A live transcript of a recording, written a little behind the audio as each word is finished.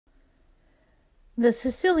The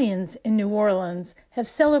Sicilians in New Orleans have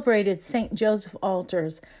celebrated St. Joseph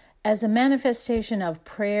altars as a manifestation of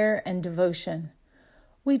prayer and devotion.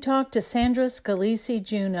 We talked to Sandra Scalisi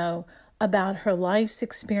Juneau about her life's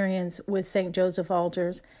experience with St. Joseph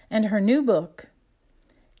altars and her new book.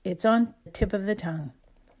 It's on the tip of the tongue.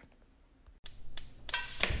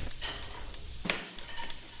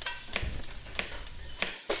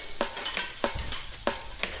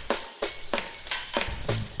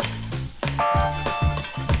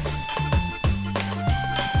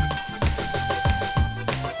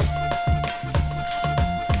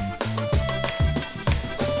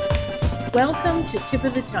 Welcome to Tip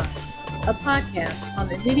of the Tongue, a podcast on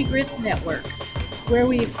the Nitty Grits Network, where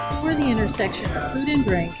we explore the intersection of food and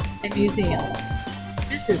drink and museums.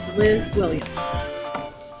 This is Liz Williams.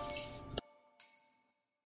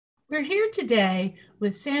 We're here today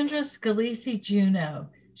with Sandra Scalisi Juneau.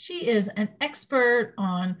 She is an expert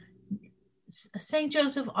on St.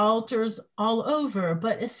 Joseph altars all over,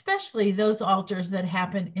 but especially those altars that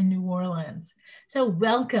happen in New Orleans. So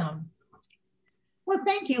welcome. Well,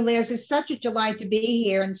 thank you, Liz. It's such a delight to be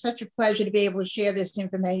here and such a pleasure to be able to share this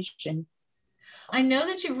information. I know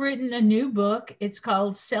that you've written a new book. It's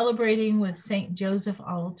called Celebrating with St. Joseph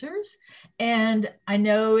Altars. And I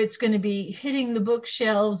know it's going to be hitting the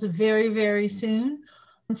bookshelves very, very soon.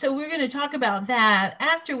 And so we're going to talk about that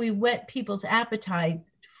after we whet people's appetite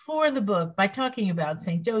for the book by talking about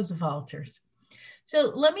St. Joseph altars.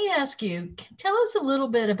 So let me ask you, tell us a little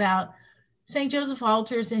bit about St. Joseph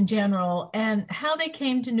altars in general and how they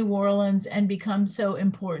came to New Orleans and become so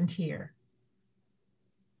important here.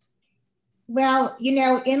 Well, you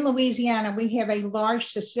know, in Louisiana, we have a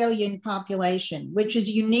large Sicilian population, which is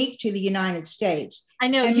unique to the United States. I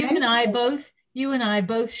know you and I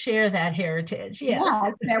both share that heritage.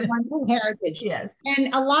 Yes, that wonderful heritage. Yes.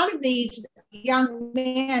 And a lot of these young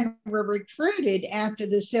men were recruited after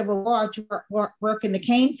the Civil War to work in the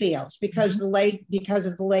cane fields because of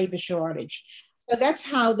the labor shortage. So that's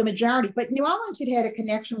how the majority, but New Orleans had a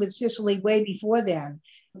connection with Sicily way before then.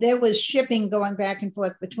 There was shipping going back and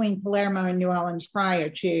forth between Palermo and New Orleans prior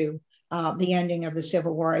to the ending of the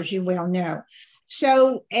Civil War, as you well know.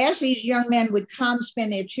 So as these young men would come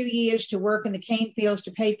spend their 2 years to work in the cane fields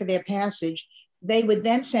to pay for their passage, they would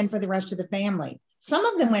then send for the rest of the family. Some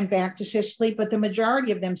of them went back to Sicily, but the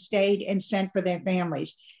majority of them stayed and sent for their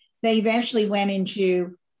families. They eventually went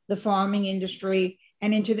into the farming industry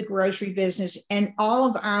and into the grocery business. And all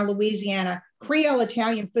of our Louisiana Creole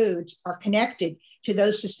Italian foods are connected to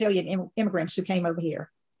those Sicilian immigrants who came over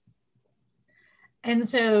here. And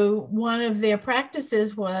so one of their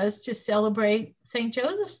practices was to celebrate St.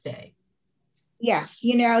 Joseph's Day. Yes,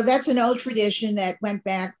 you know, that's an old tradition that went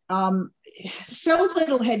back. So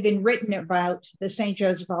little had been written about the St.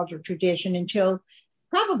 Joseph altar tradition until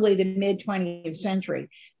probably the mid-20th century.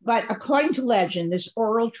 But according to legend, this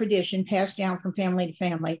oral tradition passed down from family to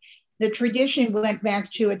family. The tradition went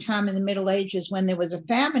back to a time in the Middle Ages when there was a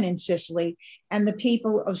famine in Sicily, and the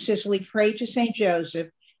people of Sicily prayed to St. Joseph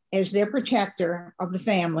as their protector of the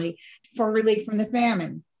family for relief from the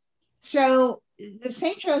famine. So the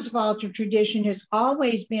St. Joseph altar tradition has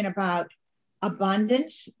always been about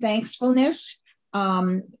abundance, thankfulness,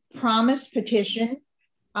 promise, petition.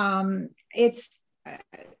 It's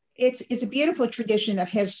a beautiful tradition that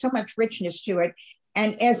has so much richness to it.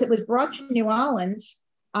 And as it was brought to New Orleans,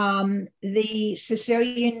 the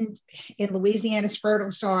Sicilian in Louisiana's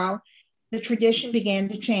fertile soil, the tradition began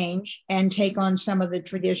to change and take on some of the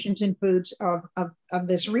traditions and foods of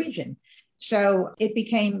this region. So it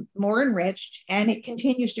became more enriched and it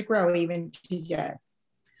continues to grow even today.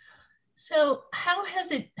 So how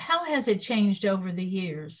has it changed over the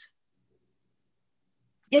years?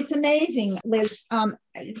 It's amazing, Liz.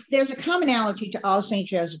 There's a commonality to all St.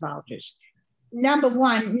 Joseph altars. Number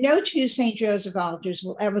one, no two St. Joseph altars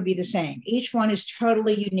will ever be the same. Each one is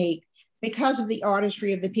totally unique because of the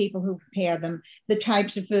artistry of the people who prepare them, the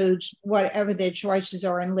types of foods, whatever their choices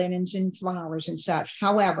are in linens and flowers and such.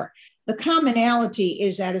 However, the commonality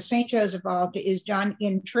is that a St. Joseph altar is done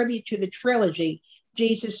in tribute to the trilogy,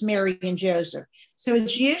 Jesus, Mary, and Joseph. So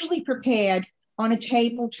it's usually prepared on a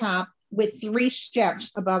tabletop with 3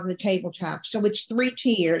 steps above the tabletop. So it's 3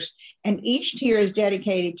 tiers, and each tier is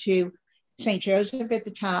dedicated to St. Joseph at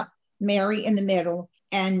the top, Mary in the middle,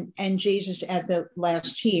 and Jesus at the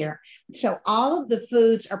last tier. So all of the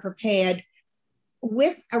foods are prepared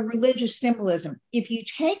with a religious symbolism. If you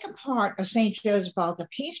take apart a St. Joseph altar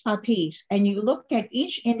piece by piece and you look at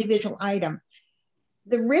each individual item,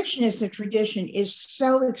 the richness of tradition is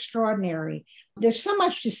so extraordinary. There's so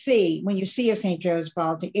much to see when you see a St. Joseph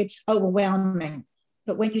altar. It's overwhelming.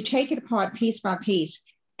 But when you take it apart piece by piece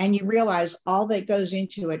and you realize all that goes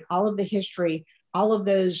into it, all of the history, all of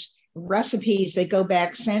those recipes that go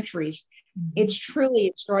back centuries. It's truly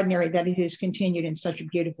extraordinary that it has continued in such a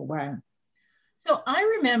beautiful way. So I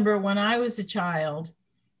remember when I was a child,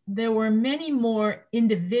 there were many more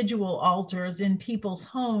individual altars in people's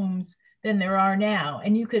homes than there are now.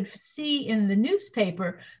 And you could see in the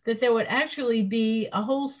newspaper that there would actually be a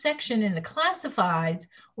whole section in the classifieds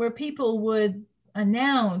where people would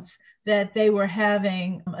announce that they were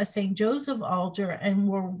having a St. Joseph altar and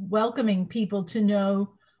were welcoming people to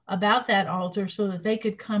know about that altar so that they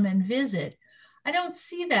could come and visit. I don't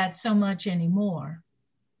see that so much anymore.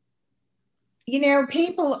 You know,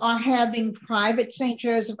 people are having private St.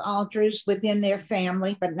 Joseph altars within their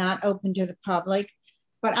family, but not open to the public.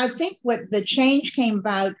 But I think what the change came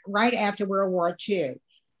about right after World War II.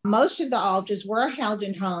 Most of the altars were held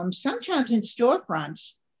in homes, sometimes in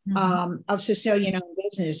storefronts of Sicilian-owned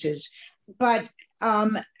businesses. But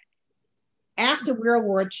after World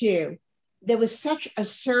War II, there was such a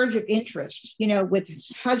surge of interest, you know, with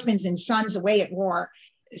husbands and sons away at war,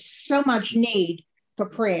 so much need for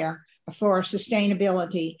prayer, for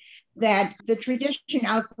sustainability, that the tradition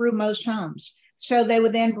outgrew most homes. So they were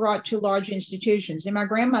then brought to large institutions. In my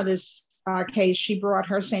grandmother's case, she brought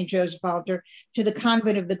her St. Joseph altar to the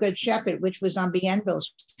Convent of the Good Shepherd, which was on Bienville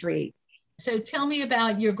Street. So tell me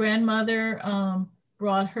about your grandmother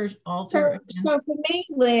brought her altar. So for me,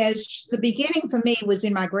 Liz, the beginning for me was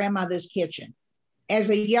in my grandmother's kitchen. As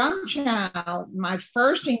a young child, my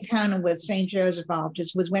first encounter with St. Joseph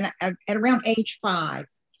altars was when at around age 5.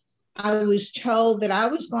 I was told that I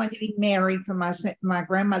was going to be married from my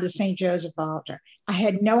grandmother's St. Joseph altar. I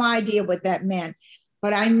had no idea what that meant,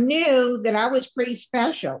 but I knew that I was pretty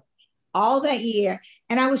special all that year.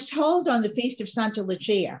 And I was told on the Feast of Santa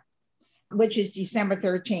Lucia, which is December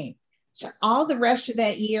 13th. So all the rest of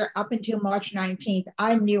that year, up until March 19th,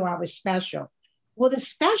 I knew I was special. Well, the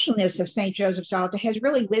specialness of St. Joseph's altar has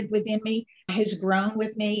really lived within me, has grown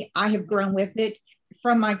with me. I have grown with it.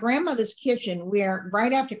 From my grandmother's kitchen, where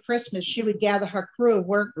right after Christmas, she would gather her crew of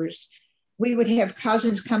workers. We would have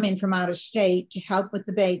cousins come in from out of state to help with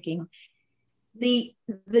the baking. The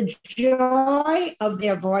joy of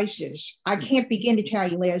their voices, I can't begin to tell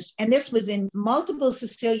you, Liz, and this was in multiple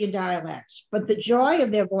Sicilian dialects, but the joy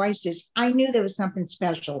of their voices, I knew there was something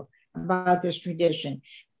special about this tradition,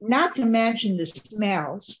 not to mention the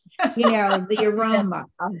smells, you know, the aroma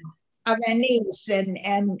of anise and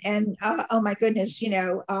oh my goodness, you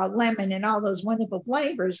know, lemon and all those wonderful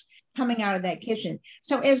flavors coming out of that kitchen.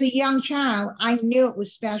 So as a young child, I knew it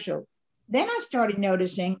was special. Then I started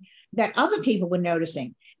noticing that other people were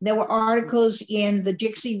noticing. There were articles in the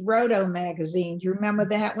Dixie Roto magazine. Do you remember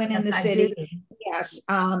that one in the city? Yes.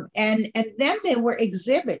 And then there were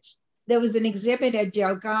exhibits. There was an exhibit at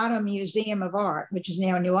Delgado Museum of Art, which is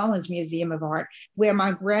now New Orleans Museum of Art, where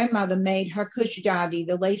my grandmother made her cucciadati,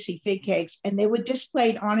 the lacy fig cakes, and they were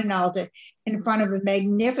displayed on an altar in front of a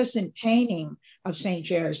magnificent painting of St.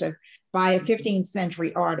 Joseph by a 15th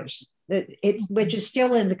century artist, which is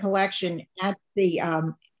still in the collection at the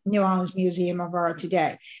New Orleans Museum of Art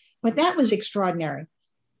today. But that was extraordinary.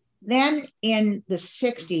 Then in the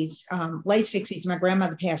 60s, late 60s, my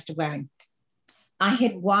grandmother passed away. I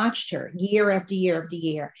had watched her year after year after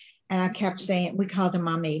year. And I kept saying, we called her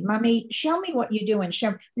Mommy. Mommy, show me what you're doing.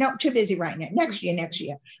 No, too busy right now. Next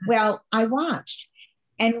year. Well, I watched.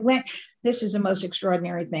 And this is the most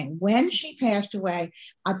extraordinary thing. When she passed away,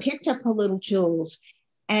 I picked up her little tools.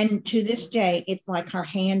 And to this day, it's like her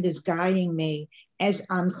hand is guiding me as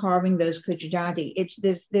I'm carving those cucciadati.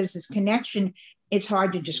 There's this connection. It's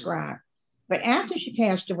hard to describe. But after she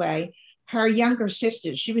passed away, her younger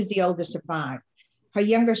sisters, she was the oldest of 5. Her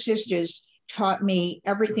younger sisters taught me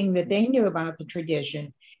everything that they knew about the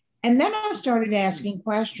tradition. And then I started asking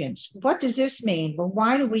questions. What does this mean? Well,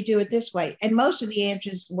 why do we do it this way? And most of the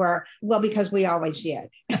answers were, well, because we always did,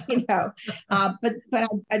 you know. But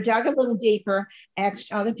I dug a little deeper,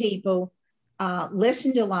 asked other people,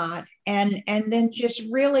 listened a lot, and then just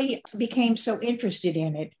really became so interested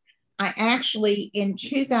in it. I actually, in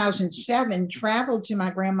 2007, traveled to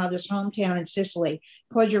my grandmother's hometown in Sicily,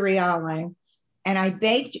 Poggioreale, and I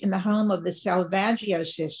baked in the home of the Salvaggio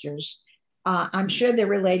sisters. I'm sure they're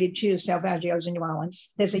related to Salvaggios in New Orleans.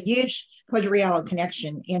 There's a huge Poggioreale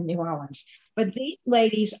connection in New Orleans. But these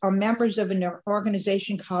ladies are members of an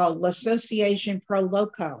organization called L'Association Pro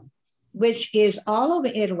Loco, which is all over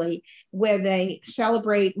Italy, where they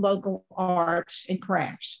celebrate local arts and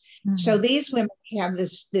crafts. Mm-hmm. So these women have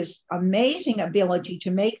this amazing ability to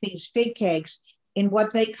make these fig cakes in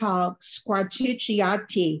what they call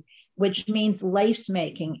squartucciati, which means lace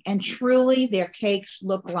making. And truly their cakes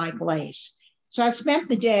look like lace. So I spent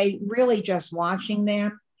the day really just watching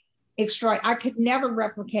them. I could never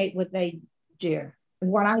replicate what they do.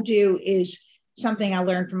 What I do is something I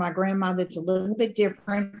learned from my grandmother. It's a little bit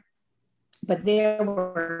different, but their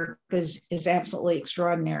work is absolutely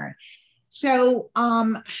extraordinary. So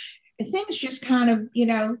things just kind of,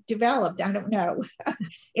 developed. I don't know.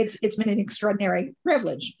 It's been an extraordinary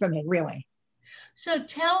privilege for me, really. So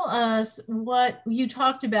tell us what you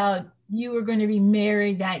talked about. You were going to be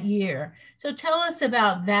married that year. So tell us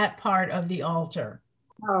about that part of the altar.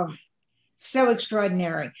 Oh, so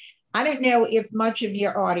extraordinary. I don't know if much of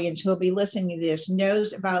your audience who will be listening to this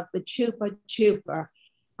knows about the Chupa Chupa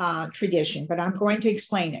tradition, but I'm going to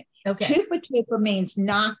explain it. Okay. Chupa Chupa means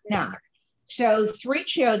knock, knock. So 3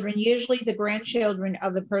 children, usually the grandchildren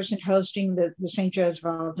of the person hosting the St. Joseph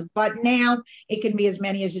altar, but now it can be as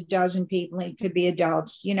many as a dozen people. It could be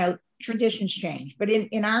adults, traditions change. But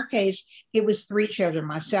in our case, it was 3 children,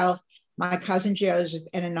 myself, my cousin Joseph,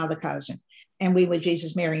 and another cousin. And we were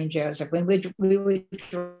Jesus, Mary, and Joseph. And we were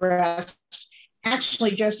dressed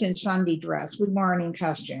actually just in Sunday dress. We weren't in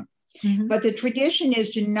costume. Mm-hmm. But the tradition is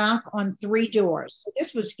to knock on 3 doors. So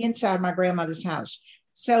this was inside my grandmother's house.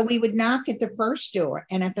 So we would knock at the first door.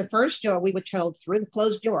 And at the first door, we were told through the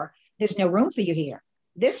closed door, there's no room for you here.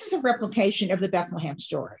 This is a replication of the Bethlehem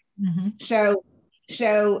story. Mm-hmm.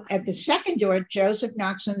 So at the second door, Joseph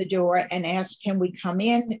knocks on the door and asks, can we come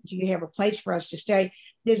in? Do you have a place for us to stay?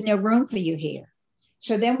 There's no room for you here.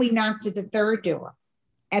 So then we knocked at the third door.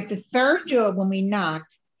 At the third door, when we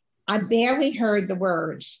knocked, I barely heard the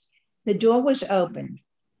words. The door was open.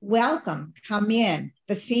 Welcome, come in.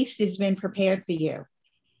 The feast has been prepared for you.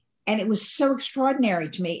 And it was so extraordinary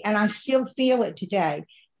to me. And I still feel it today.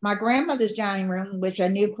 My grandmother's dining room, which I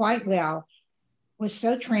knew quite well, was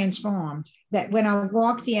so transformed that when I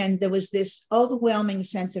walked in, there was this overwhelming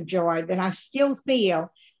sense of joy that I still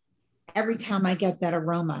feel every time I get that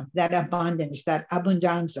aroma, that abundance, that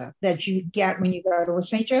abundanza that you get when you go to a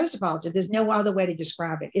St. Joseph altar. There's no other way to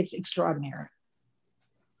describe it. It's extraordinary.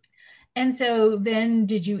 And so then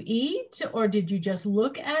did you eat or did you just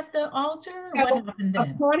look at the altar? So what happened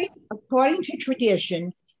then? According to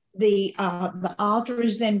tradition, the altar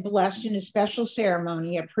is then blessed in a special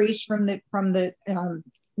ceremony. A priest from the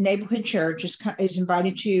neighborhood church is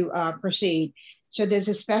invited to proceed. So there's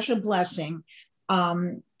a special blessing.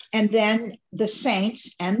 And then the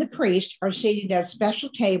saints and the priest are seated at a special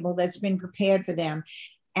table that's been prepared for them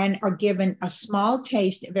and are given a small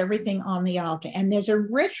taste of everything on the altar. And there's a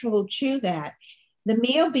ritual to that. The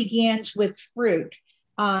meal begins with fruit.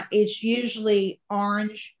 It's usually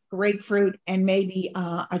orange, grapefruit, and maybe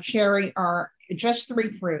a cherry or just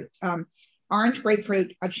 3 fruit. Orange,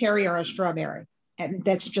 grapefruit, a cherry, or a strawberry. And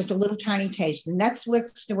that's just a little tiny taste. And that's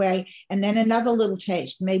whisked away. And then another little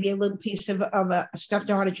taste, maybe a little piece of a stuffed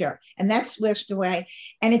artichoke. And that's whisked away.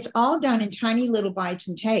 And it's all done in tiny little bites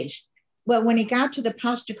and taste. Well, when it got to the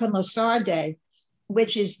pasta con lo sarde,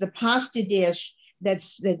 which is the pasta dish that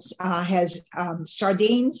has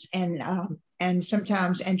sardines and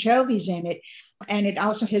sometimes anchovies in it, and it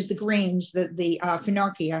also has the greens, the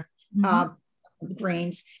finocchia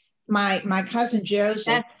greens. My cousin Joseph.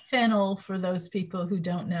 That's fennel for those people who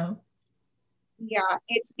don't know. Yeah,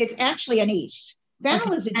 it's actually anise.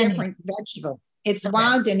 Fennel is a different vegetable. It's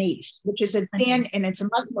wild anise, which is a thin and it's a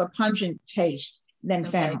much more pungent taste than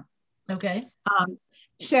fennel. Okay.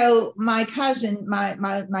 So my cousin,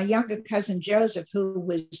 my younger cousin Joseph, who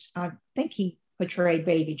was, I think he portrayed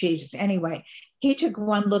baby Jesus. Anyway, he took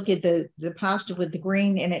one look at the pasta with the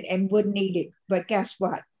green in it and wouldn't eat it. But guess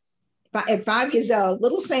what? At 5 years old,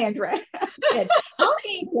 little Sandra said, I'll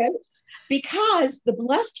eat it because the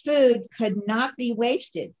blessed food could not be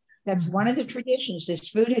wasted. That's one of the traditions. This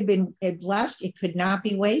food had been blessed. It could not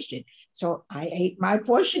be wasted. So I ate my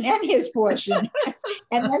portion and his portion.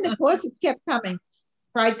 And then the courses kept coming.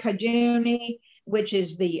 Fried cardoon, which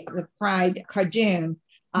is the fried cardoon,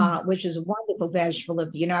 which is a wonderful vegetable.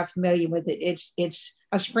 If you're not familiar with it, it's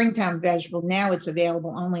a springtime vegetable. Now it's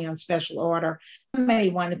available only on special order.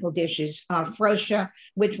 Many wonderful dishes. Froscia,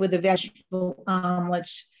 which were the vegetable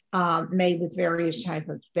omelets made with various types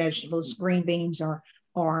of vegetables, green beans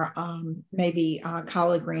or maybe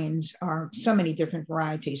collard greens, or so many different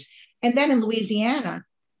varieties. And then in Louisiana,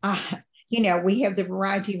 we have the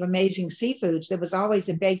variety of amazing seafoods. There was always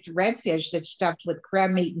a baked redfish that's stuffed with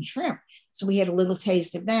crab meat and shrimp. So we had a little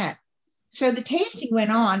taste of that. So the tasting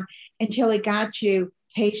went on until it got to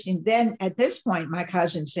tasting. Then at this point, my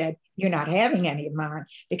cousin said, you're not having any of mine,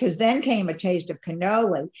 because then came a taste of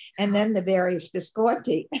cannoli and then the various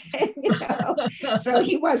biscotti, so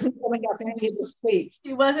he wasn't giving up any of the sweets.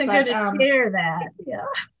 He wasn't going to share that. Yeah.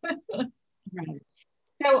 Right.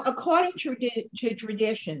 So according to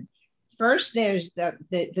tradition, first there's the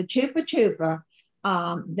tupa tupa,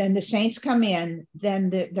 then the saints come in, then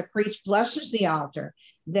the priest blesses the altar,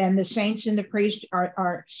 then the saints and the priest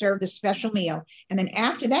are served a special meal. And then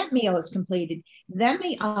after that meal is completed, then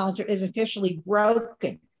the altar is officially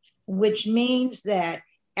broken, which means that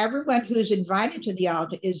everyone who's invited to the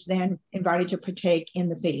altar is then invited to partake in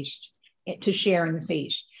the feast, to share in the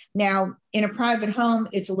feast. Now, in a private home,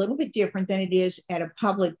 it's a little bit different than it is at a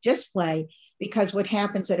public display, because what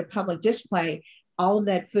happens at a public display, all of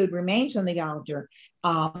that food remains on the altar.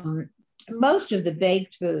 Most of the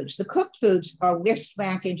baked foods, the cooked foods, are whisked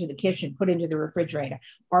back into the kitchen, put into the refrigerator,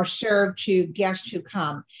 or served to guests who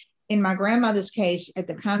come. In my grandmother's case, at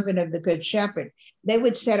the Convent of the Good Shepherd, they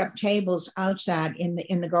would set up tables outside in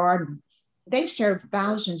the garden. They served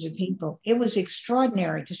thousands of people. It was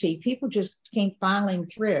extraordinary to see. People just came filing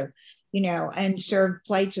through, and served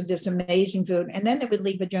plates of this amazing food. And then they would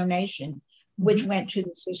leave a donation, which went to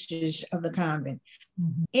the sisters of the convent.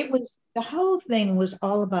 The whole thing was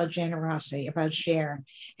all about generosity, about sharing.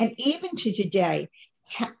 And even to today,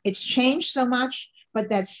 it's changed so much, but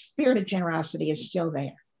that spirit of generosity is still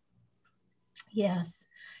there. Yes,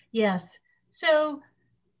 yes. So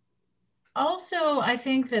also, I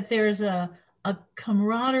think that there's a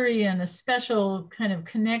camaraderie and a special kind of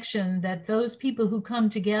connection that those people who come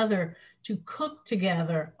together to cook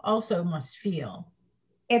together also must feel.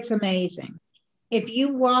 It's amazing. If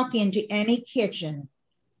you walk into any kitchen,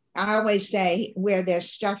 I always say, where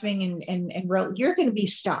there's stuffing and roll, you're going to be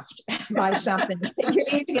stuffed by something. You're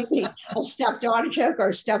either going to be a stuffed artichoke or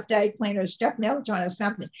a stuffed eggplant or a stuffed melon or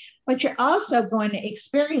something. But you're also going to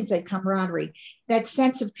experience that camaraderie, that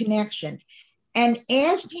sense of connection. And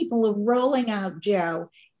as people are rolling out, Joe,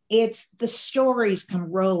 it's the stories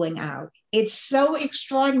come rolling out. It's so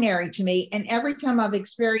extraordinary to me. And every time I've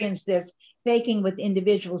experienced this, baking with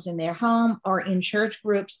individuals in their home or in church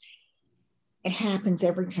groups, it happens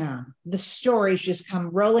every time. The stories just come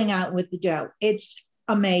rolling out with the dough. It's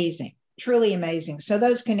amazing, truly amazing. So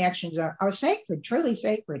those connections are sacred, truly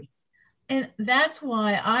sacred. And that's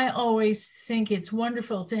why I always think it's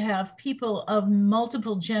wonderful to have people of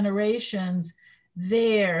multiple generations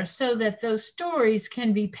there so that those stories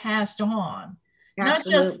can be passed on.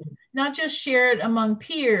 Absolutely. Not just shared among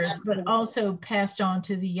peers, but also passed on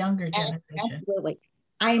to the younger generation. Absolutely.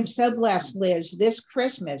 I am so blessed, Liz. This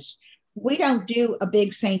Christmas, we don't do a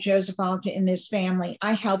big St. Joseph altar in this family.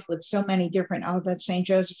 I help with so many different St.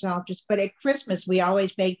 Joseph's altars, but at Christmas, we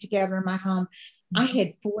always bake together in my home. I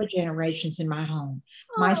had 4 generations in my home.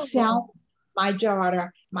 Myself, my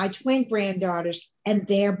daughter, my twin granddaughters, and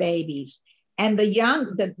their babies. And the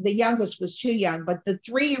youngest was too young, but the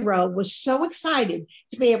 3-year-old was so excited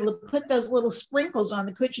to be able to put those little sprinkles on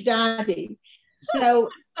the kuchadadi. So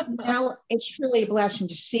now it's truly a blessing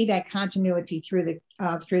to see that continuity through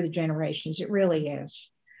the generations. It really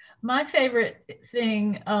is. My favorite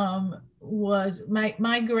thing was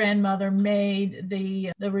my grandmother made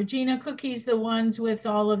the Regina cookies, the ones with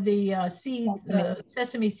all of the seeds,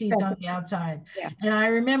 sesame seeds on the outside. Yeah. And I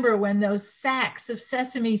remember when those sacks of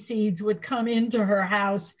sesame seeds would come into her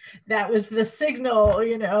house, that was the signal,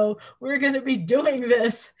 we're going to be doing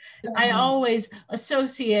this. Mm-hmm. I always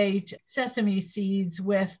associate sesame seeds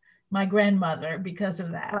with my grandmother because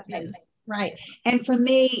of that. Okay. Yes. Right. And for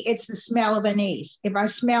me, it's the smell of anise. If I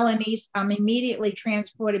smell anise, I'm immediately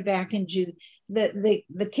transported back into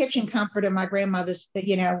the kitchen comfort of my grandmother's,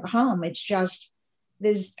 home. It's just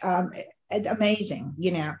this amazing,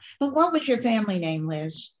 But what was your family name,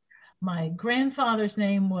 Liz? My grandfather's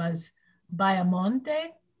name was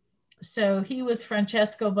Bayamonte. So he was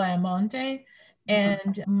Francesco Bayamonte.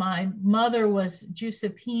 And my mother was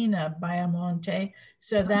Giuseppina Bayamonte.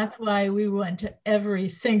 So that's why we went to every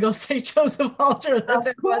single St. Joseph altar that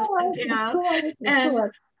there was in town.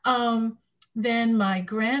 And then my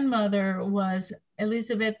grandmother was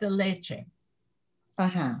Elisabetta Lecce.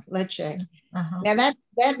 Lecce. Now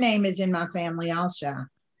that name is in my family also.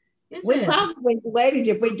 We probably related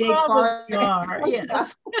if we dig far.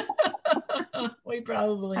 Yes. We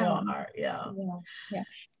probably are. Yeah.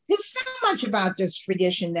 There's so much about this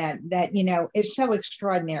tradition that is so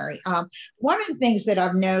extraordinary. One of the things that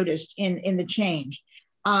I've noticed in the change,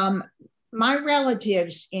 my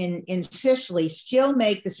relatives in Sicily still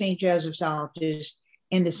make the St. Joseph's altars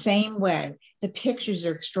in the same way. The pictures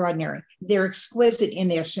are extraordinary. They're exquisite in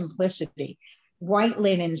their simplicity. White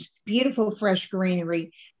linens, beautiful fresh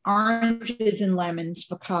greenery, oranges and lemons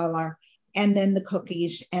for color, and then the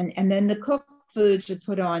cookies, and then the cooked foods are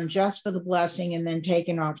put on just for the blessing and then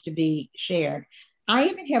taken off to be shared. I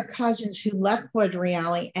even have cousins who left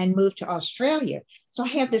Quadriali and moved to Australia. So I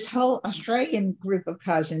have this whole Australian group of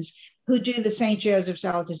cousins who do the St. Joseph's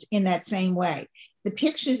altars in that same way. The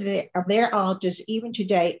pictures of their altars, even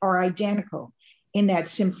today, are identical in that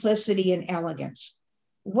simplicity and elegance.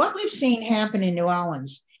 What we've seen happen in New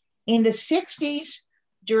Orleans in the 60s,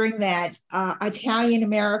 during that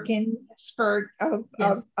Italian-American spurt of,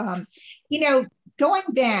 yes. Going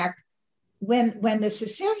back, when the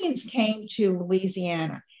Sicilians came to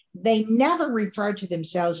Louisiana, they never referred to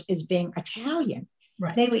themselves as being Italian.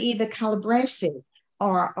 Right. They were either Calabrese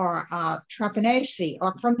or Trapanese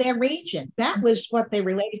or from their region. That was what they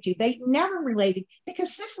related to. They never related,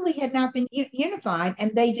 because Sicily had not been unified,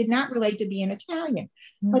 and they did not relate to being Italian.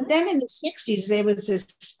 Mm-hmm. But then in the 60s, there was this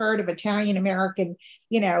spurt of Italian-American,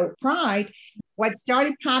 pride. What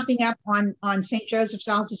started popping up on St. Joseph's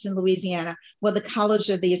altars in Louisiana were the colors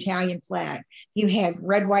of the Italian flag. You had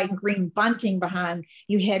red, white, and green bunting behind.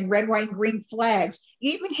 You had red, white, and green flags.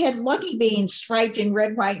 You even had lucky beans striped in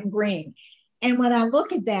red, white, and green. And when I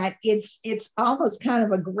look at that, it's almost kind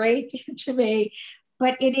of a great to me,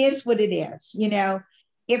 but it is what it is.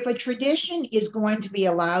 If a tradition is going to be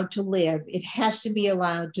allowed to live, it has to be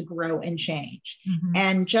allowed to grow and change. Mm-hmm.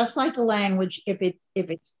 And just like a language, if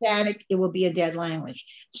it's static, it will be a dead language.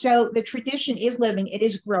 So the tradition is living, it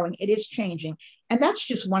is growing, it is changing. And that's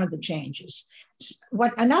just one of the changes.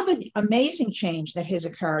 What another amazing change that has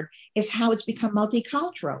occurred is how it's become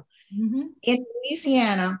multicultural. Mm-hmm. In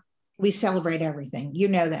Louisiana, we celebrate everything. You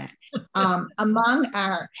know that. Among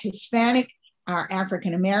our Hispanic, our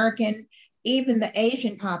African American, even the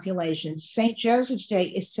Asian populations, St. Joseph's Day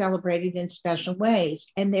is celebrated in special ways.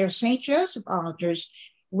 And their St. Joseph altars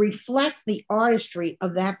reflect the artistry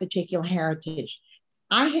of that particular heritage.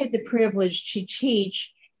 I had the privilege to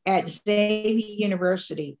teach at Xavier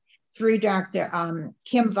University through Dr.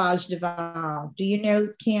 Kim Vaz Duval. Do you know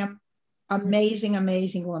Kim? Amazing,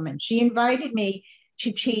 amazing woman. She invited me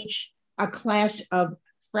to teach a class of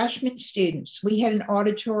freshman students. We had an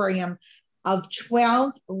auditorium of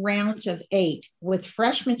 12 rounds of 8 with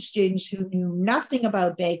freshman students who knew nothing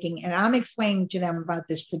about baking. And I'm explaining to them about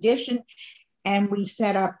this tradition. And we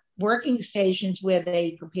set up working stations where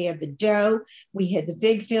they prepared the dough. We had the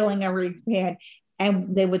big filling already prepared.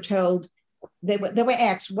 And they were told, they were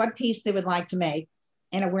asked what piece they would like to make.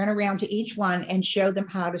 And I went around to each one and showed them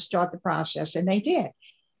how to start the process. And they did.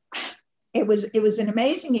 It was an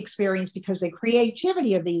amazing experience because the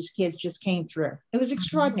creativity of these kids just came through. It was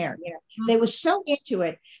extraordinary. They were so into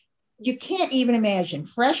it. You can't even imagine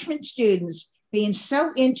freshman students being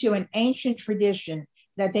so into an ancient tradition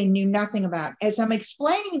that they knew nothing about. As I'm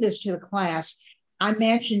explaining this to the class, I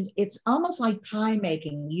mentioned it's almost like pie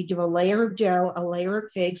making. You do a layer of dough, a layer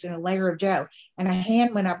of figs, and a layer of dough. And a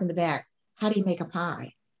hand went up in the back. How do you make a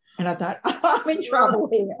pie? And I thought, I'm in trouble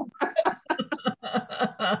here.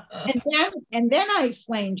 And then I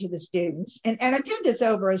explained to the students, and I did this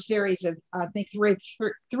over a series of, I think,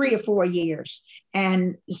 three or 4 years.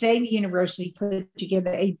 And Xavier University put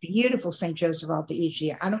together a beautiful St. Joseph altar each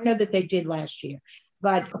year. I don't know that they did last year,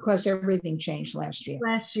 but of course, everything changed last year.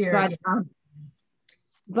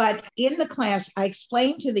 But in the class, I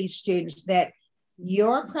explained to these students that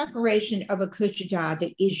your preparation of a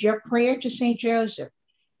Cucciadata is your prayer to St. Joseph.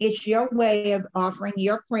 It's your way of offering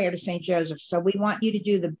your prayer to St. Joseph. So we want you to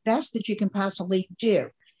do the best that you can possibly do.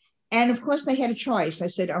 And of course they had a choice. I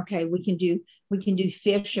said, okay, we can do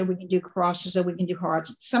fish, or we can do crosses, or we can do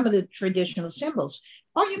hearts, some of the traditional symbols,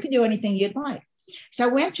 or you can do anything you'd like. So I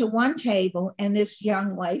went to one table and this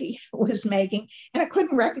young lady was making, and I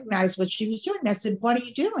couldn't recognize what she was doing. I said, what are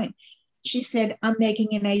you doing? She said, I'm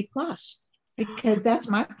making an A+, because that's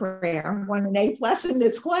my prayer. I want an A+ in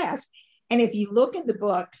this class. And if you look in the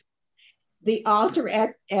book, the altar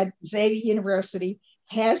at Xavier University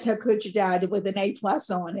has her Cucciadata with an A+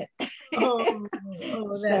 on it.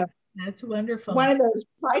 That's wonderful. One of those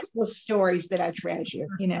priceless stories that I treasure.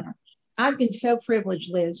 I've been so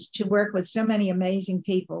privileged, Liz, to work with so many amazing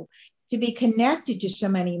people, to be connected to so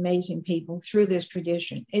many amazing people through this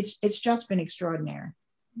tradition. It's just been extraordinary.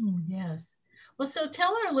 Yes. Well, so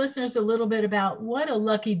tell our listeners a little bit about what a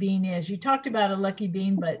lucky bean is. You talked about a lucky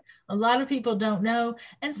bean, but a lot of people don't know.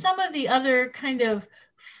 And some of the other kind of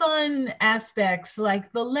fun aspects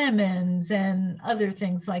like the lemons and other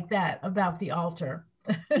things like that about the altar.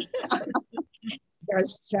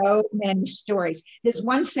 There's so many stories. There's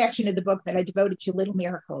one section of the book that I devoted to little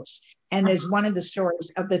miracles. And there's one of the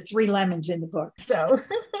stories of the 3 lemons in the book. So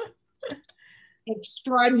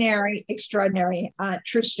extraordinary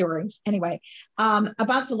true stories. Anyway,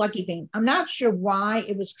 about the lucky bean. I'm not sure why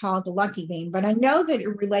it was called the lucky bean, but I know that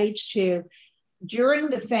it relates to during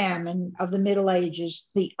the famine of the Middle Ages,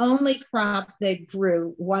 the only crop that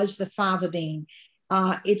grew was the fava bean.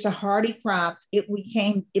 It's a hardy crop. It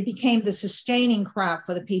became the sustaining crop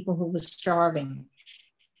for the people who were starving.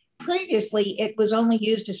 Previously, it was only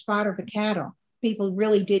used as fodder for cattle. People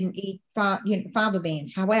really didn't eat fava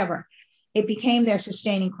beans. However, it became their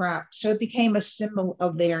sustaining crop. So it became a symbol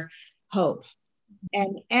of their hope.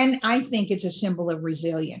 And I think it's a symbol of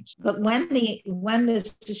resilience. But when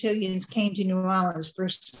the Sicilians came to New Orleans, for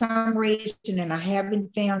some reason, and I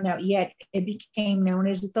haven't found out yet, it became known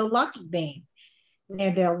as the lucky bean.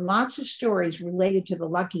 Now, there are lots of stories related to the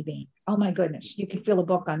lucky bean. Oh my goodness, you can fill a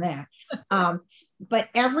book on that. But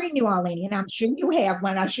every New Orleanian, I'm sure you have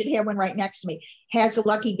one, I should have one right next to me, has a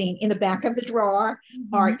lucky bean in the back of the drawer,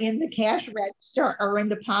 or in the cash register, or in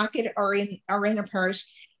the pocket, or in a purse.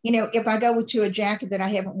 If I go to a jacket that I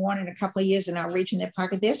haven't worn in a couple of years and I'll reach in their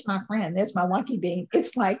pocket, there's my friend, there's my lucky bean.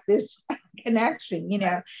 It's like this connection.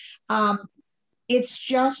 It's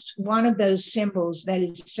just one of those symbols that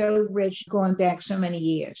is so rich going back so many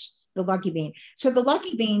years, the lucky bean. So the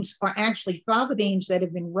lucky beans are actually fava beans that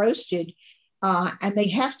have been roasted, and they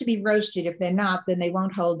have to be roasted. If they're not, then they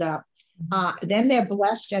won't hold up. Then they're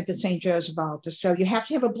blessed at the St. Joseph altar. So you have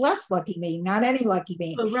to have a blessed lucky bean, not any lucky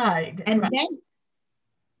bean. Oh, right. And right. then,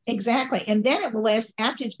 exactly. And then it will last,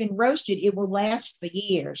 after it's been roasted, it will last for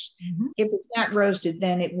years. If it's not roasted,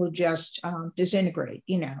 then it will just disintegrate,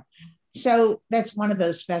 So that's one of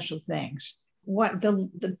those special things. What the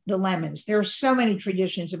lemons, there are so many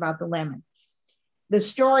traditions about the lemon. The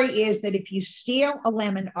story is that if you steal a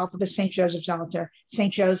lemon off of a St. Joseph's altar,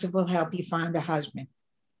 St. Joseph will help you find a husband.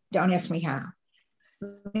 Don't ask me how.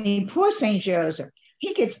 I mean, poor St. Joseph,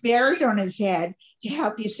 he gets buried on his head to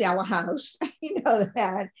help you sell a house. You know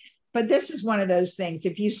that. But this is one of those things.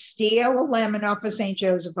 If you steal a lemon off of St.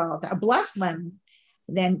 Joseph altar, a blessed lemon,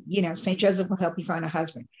 then, St. Joseph will help you find a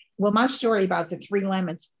husband. Well, my story about the 3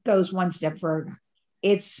 lemons goes one step further.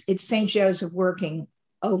 It's St. Joseph working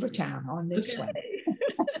overtime on this one.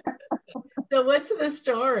 So what's the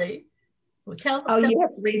story? Well, tell you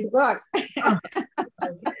have to read the book.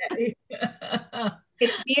 Okay.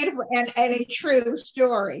 It's beautiful and a true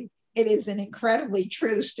story. It is an incredibly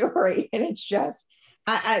true story. And it's just,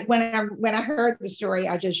 when I heard the story,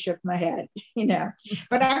 I just shook my head,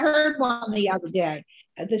 But I heard one the other day.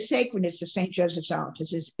 The sacredness of St. Joseph's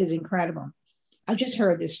altars is incredible. I just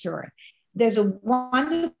heard this story. There's a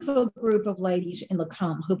wonderful group of ladies in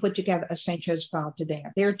Lacombe who put together a St. Joseph altar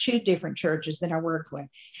there. There are 2 different churches that I worked with.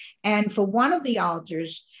 And for one of the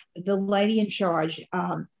altars, the lady in charge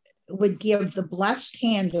would give the blessed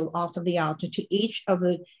candle off of the altar to each of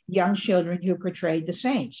the young children who portrayed the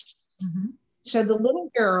saints. So the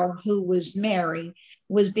little girl, who was Mary,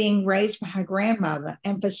 was being raised by her grandmother,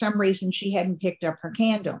 and for some reason she hadn't picked up her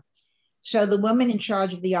candle. So the woman in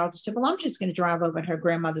charge of the altar said, well, I'm just going to drive over to her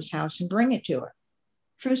grandmother's house and bring it to her.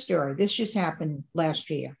 True story. This just happened last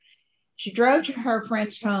year. She drove to her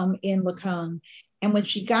friend's home in Lacombe, and when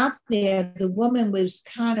she got there, the woman was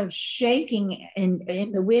kind of shaking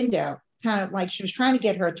in the window, kind of like she was trying to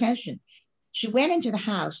get her attention. She went into the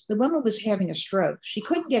house. The woman was having a stroke. She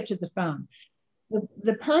couldn't get to the phone.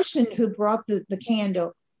 The person who brought the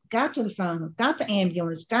candle got to the phone, got the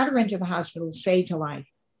ambulance, got her into the hospital, saved her life.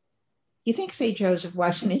 You think St. Joseph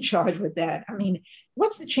wasn't in charge with that? I mean,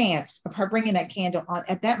 what's the chance of her bringing that candle on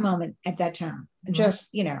at that moment, at that time? Just,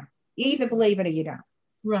 you either believe it or you don't.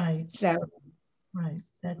 Right. So, right.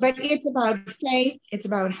 But it's about faith. It's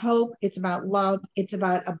about hope. It's about love. It's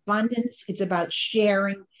about abundance. It's about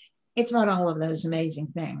sharing. It's about all of those amazing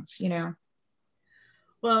things,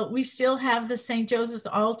 Well, we still have the St. Joseph's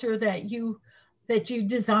altar that you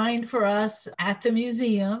designed for us at the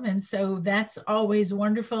museum. And so that's always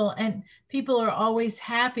wonderful. And people are always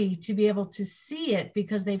happy to be able to see it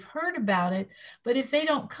because they've heard about it. But if they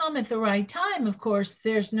don't come at the right time, of course,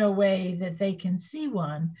 there's no way that they can see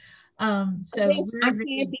one. I can't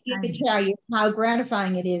begin to tell you how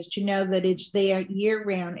gratifying it is to know that it's there year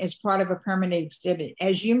round as part of a permanent exhibit.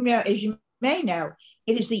 As you may know,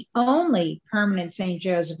 it is the only permanent St.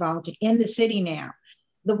 Joseph altar in the city now.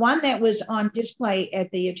 The one that was on display at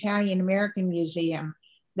the Italian American Museum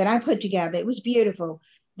that I put together, it was beautiful.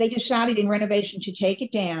 They decided in renovation to take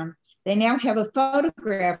it down. They now have a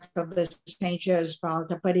photograph of the St. Joseph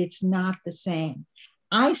altar, but it's not the same.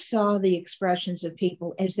 I saw the expressions of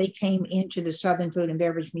people as they came into the Southern Food and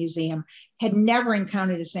Beverage Museum, had never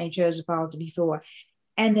encountered a St. Joseph altar before,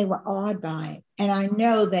 and they were awed by it. And I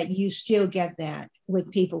know that you still get that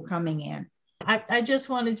with people coming in. I just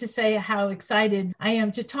wanted to say how excited I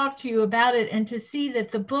am to talk to you about it and to see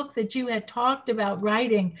that the book that you had talked about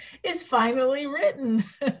writing is finally written.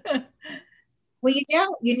 Well,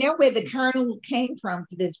 you know where the kernel came from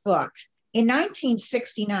for this book. In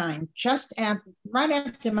 1969, right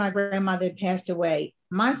after my grandmother passed away,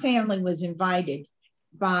 my family was invited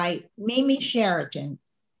by Mimi Sheraton.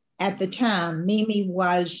 At the time, Mimi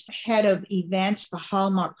was head of events for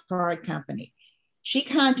Hallmark Card Company. She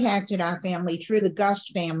contacted our family through the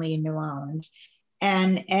Gust family in New Orleans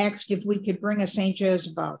and asked if we could bring a St.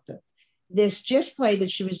 Joseph altar. This display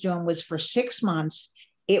that she was doing was for 6 months.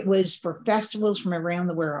 It was for festivals from around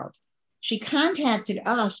the world. She contacted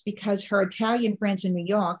us because her Italian friends in New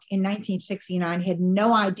York in 1969 had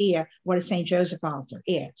no idea what a St. Joseph altar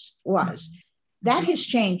was. That has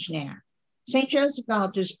changed now. St. Joseph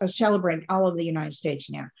altars are celebrated all over the United States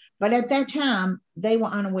now, but at that time they were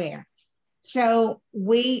unaware. So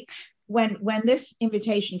when this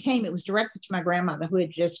invitation came, it was directed to my grandmother who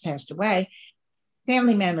had just passed away.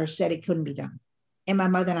 Family members said it couldn't be done, and my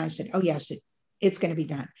mother and I said, "Oh yes, it's going to be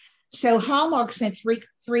done." So Hallmark sent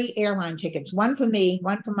three airline tickets, one for me,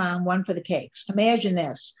 one for Mom, one for the cakes. Imagine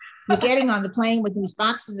this. You're getting on the plane with these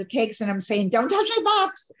boxes of cakes, and I'm saying, "Don't touch my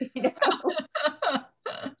box."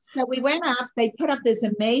 So we went up, they put up this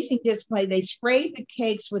amazing display. They sprayed the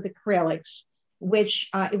cakes with acrylics, which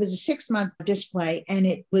it was a 6-month display, and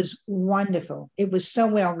it was wonderful. It was so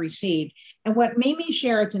well received. And what Mimi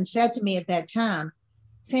Sheraton said to me at that time,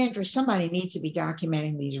 "Sandra, somebody needs to be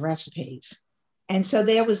documenting these recipes." And so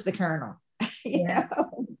there was the kernel. Yes.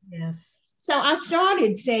 So I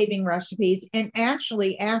started saving recipes. And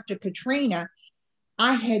actually, after Katrina,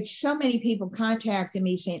 I had so many people contacting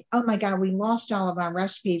me saying, "Oh my God, we lost all of our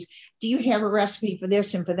recipes. Do you have a recipe for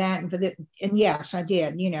this and for that and for this?" And yes, I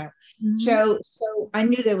did, Mm-hmm. So I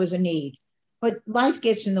knew there was a need, but life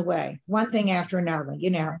gets in the way, one thing after another,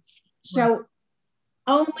 So right.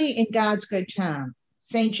 Only in God's good time,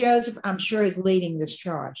 St. Joseph, I'm sure, is leading this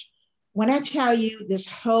charge. When I tell you this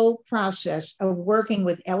whole process of working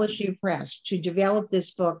with LSU Press to develop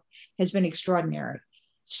this book has been extraordinary.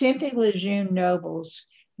 Cynthia Lejeune Nobles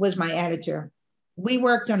was my editor. We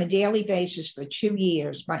worked on a daily basis for 2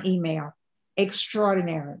 years by email.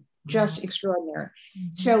 Extraordinary, just extraordinary.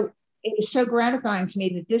 Mm-hmm. So it is so gratifying to me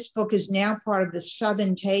that this book is now part of the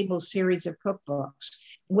Southern Table series of cookbooks,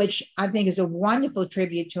 which I think is a wonderful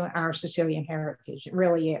tribute to our Sicilian heritage. It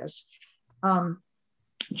really is.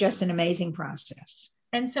 Just an amazing process.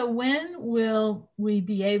 And so when will we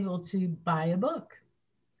be able to buy a book?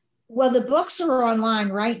 Well, the books are online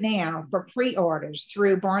right now for pre-orders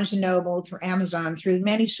through Barnes & Noble, through Amazon, through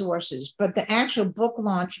many sources, but the actual book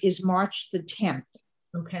launch is March the 10th.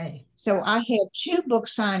 Okay. So I have 2 book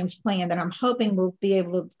signings planned that I'm hoping will be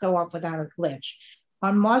able to go off without a glitch.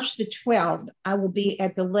 On March the 12th, I will be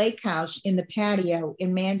at the Lake House in the patio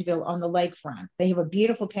in Mandeville on the lakefront. They have a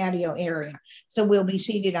beautiful patio area. So we'll be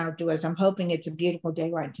seated outdoors. I'm hoping it's a beautiful day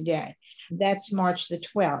like today. That's March the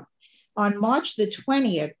 12th. On March the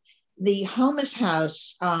 20th, the Homus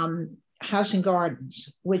House, House and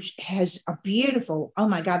Gardens, which has a beautiful, oh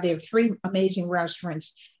my God, they have 3 amazing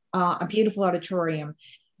restaurants, a beautiful auditorium.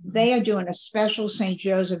 They are doing a special St.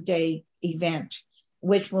 Joseph Day event,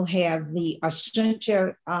 which will have the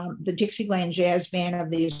Assunta, the Dixieland Jazz Band of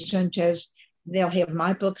the Assuntas. They'll have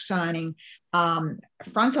my book signing.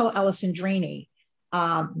 Franco Alessandrini,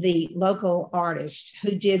 the local artist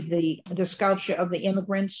who did the sculpture of the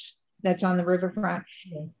immigrants that's on the riverfront.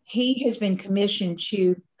 Yes. He has been commissioned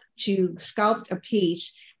to sculpt a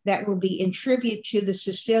piece that will be in tribute to the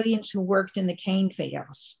Sicilians who worked in the cane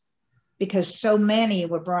fields, because so many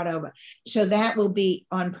were brought over. So that will be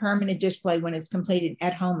on permanent display when it's completed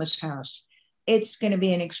at Homus House. It's going to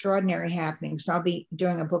be an extraordinary happening. So I'll be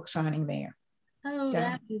doing a book signing there. Oh,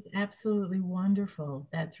 that is absolutely wonderful.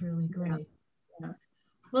 That's really great. Yeah.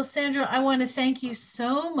 Well, Sandra, I want to thank you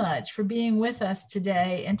so much for being with us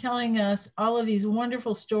today and telling us all of these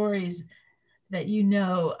wonderful stories that you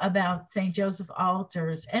know about St. Joseph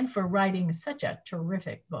Altars, and for writing such a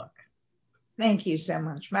terrific book. Thank you so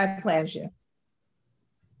much. My pleasure.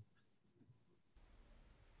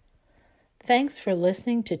 Thanks for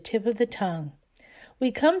listening to Tip of the Tongue. We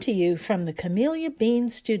come to you from the Camellia Bean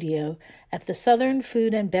Studio at the Southern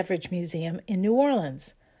Food and Beverage Museum in New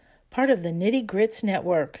Orleans, part of the Nitty Grits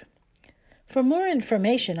Network. For more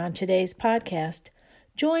information on today's podcast,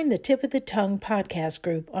 join the Tip of the Tongue podcast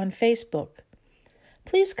group on Facebook.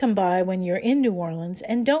 Please come by when you're in New Orleans,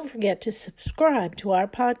 and don't forget to subscribe to our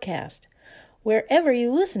podcast wherever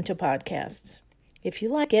you listen to podcasts. If you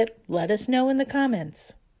like it, let us know in the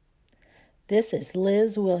comments. This is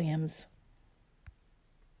Liz Williams.